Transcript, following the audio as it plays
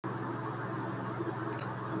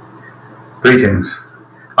Greetings.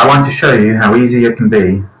 I want to show you how easy it can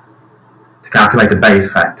be to calculate a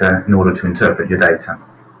Bayes factor in order to interpret your data.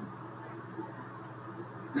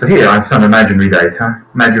 So here I have some imaginary data.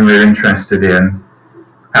 Imagine we're interested in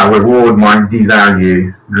how reward might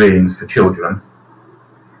devalue greens for children.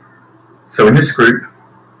 So in this group,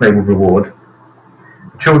 labeled reward,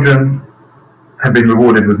 the children have been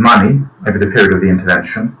rewarded with money over the period of the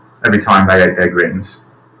intervention every time they ate their greens.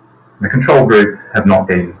 The control group have not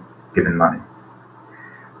been given money.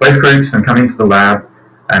 Both groups then come into the lab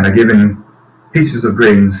and are given pieces of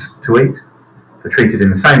greens to eat. They're treated in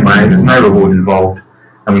the same way, there's no reward involved,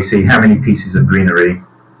 and we see how many pieces of greenery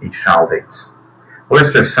each child eats. Well,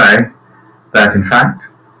 let's just say that in fact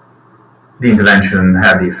the intervention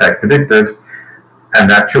had the effect predicted, and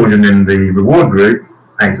that children in the reward group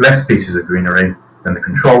ate less pieces of greenery than the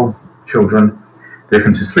control children. The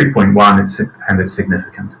difference is 3.1 and it's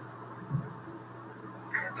significant.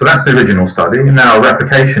 So that's the original study, and now a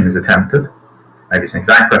replication is attempted. Maybe it's an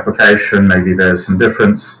exact replication, maybe there's some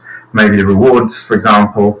difference, maybe the rewards, for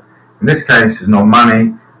example, in this case is not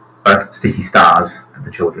money, but sticky stars that the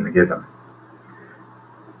children are given.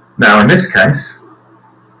 Now in this case,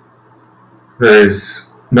 there is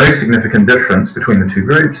no significant difference between the two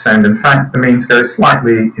groups, and in fact the means go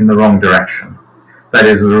slightly in the wrong direction. That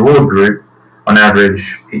is, the reward group on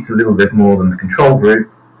average eats a little bit more than the control group,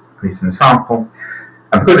 at least in the sample.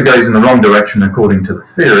 And because it goes in the wrong direction according to the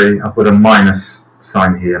theory, I've put a minus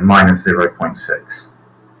sign here, minus 0.6.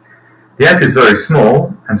 The f is very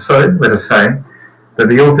small, and so let us say that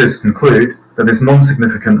the authors conclude that this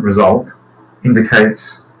non-significant result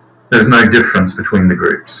indicates there's no difference between the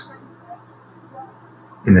groups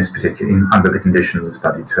in this particular, under the conditions of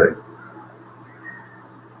study 2.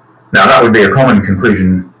 Now that would be a common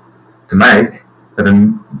conclusion to make,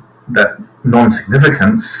 that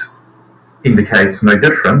non-significance indicates no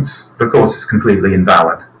difference, but of course it's completely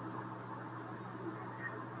invalid.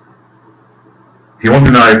 If you want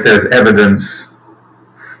to know if there's evidence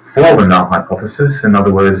for the null hypothesis, in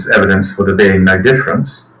other words, evidence for there being no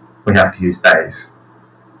difference, we have to use Bayes.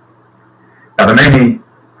 Now there are many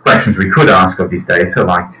questions we could ask of these data,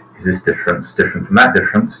 like is this difference different from that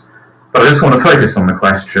difference, but I just want to focus on the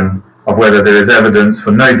question of whether there is evidence for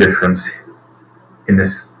no difference in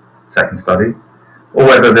this second study, or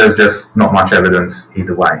whether there's just not much evidence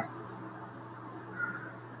either way.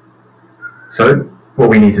 So what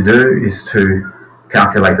we need to do is to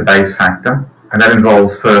calculate the Bayes factor, and that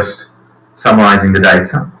involves first summarizing the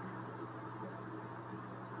data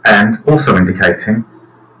and also indicating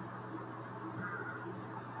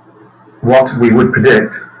what we would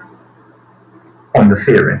predict on the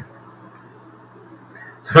theory.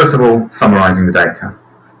 So first of all, summarizing the data.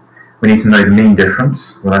 We need to know the mean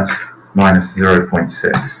difference. Well, that's minus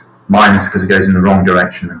 0.6. Minus because it goes in the wrong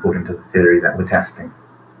direction according to the theory that we're testing.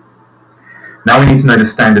 Now we need to know the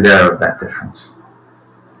standard error of that difference.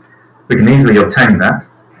 We can easily obtain that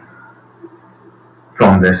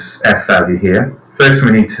from this f value here. First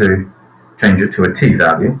we need to change it to a t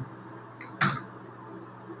value.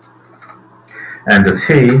 And a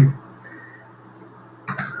t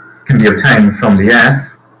can be obtained from the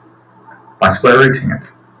f by square rooting it.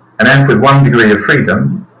 An f with 1 degree of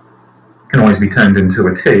freedom can always be turned into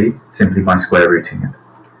a t simply by square rooting it.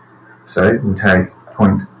 So we'll take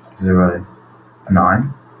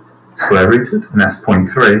 0.09 square rooted, and that's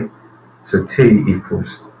 0.3, so t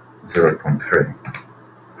equals 0.3.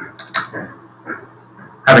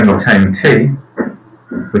 Having obtained t,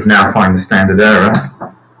 we can now find the standard error.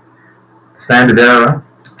 The standard error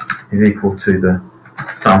is equal to the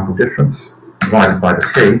sample difference divided by the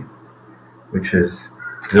t, which is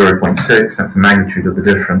 0.6, that's the magnitude of the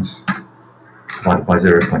difference, divided by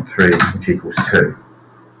 0.3, which equals 2.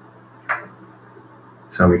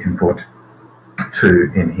 So we can put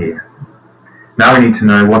 2 in here. Now we need to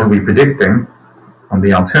know what are we predicting on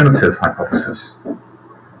the alternative hypothesis.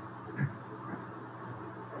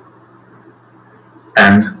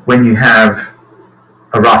 And when you have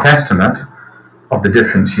a rough estimate of the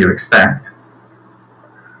difference you expect,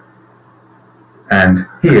 and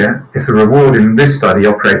here, if the reward in this study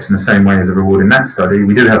operates in the same way as the reward in that study,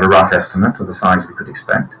 we do have a rough estimate of the size we could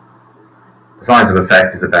expect. The size of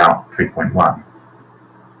effect is about 3.1.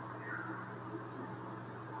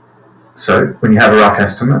 So, when you have a rough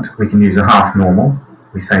estimate, we can use a half normal.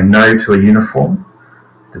 We say no to a uniform.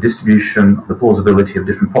 The distribution of the plausibility of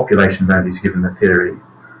different population values given the theory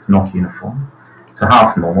is not uniform. It's a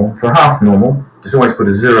half normal. For a half normal, just always put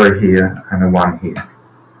a 0 here and a 1 here.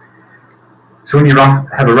 So when you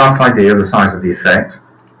have a rough idea of the size of the effect,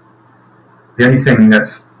 the only thing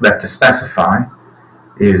that's left to specify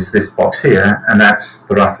is this box here, and that's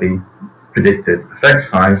the roughly predicted effect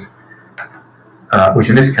size, which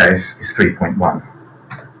in this case is 3.1.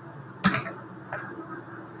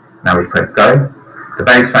 Now we click go. The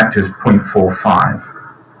Bayes factor is 0.45.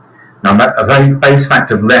 Now a Bayes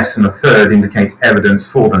factor of less than a third indicates evidence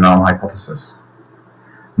for the null hypothesis.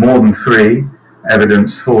 More than 3,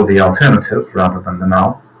 evidence for the alternative rather than the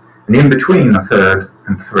null. And in between a third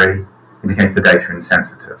and 3 indicates the data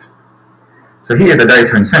insensitive. So here the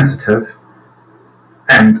data insensitive,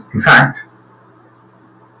 and in fact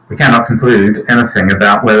we cannot conclude anything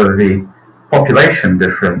about whether the population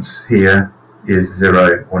difference here is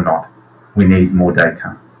 0 or not. We need more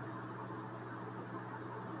data.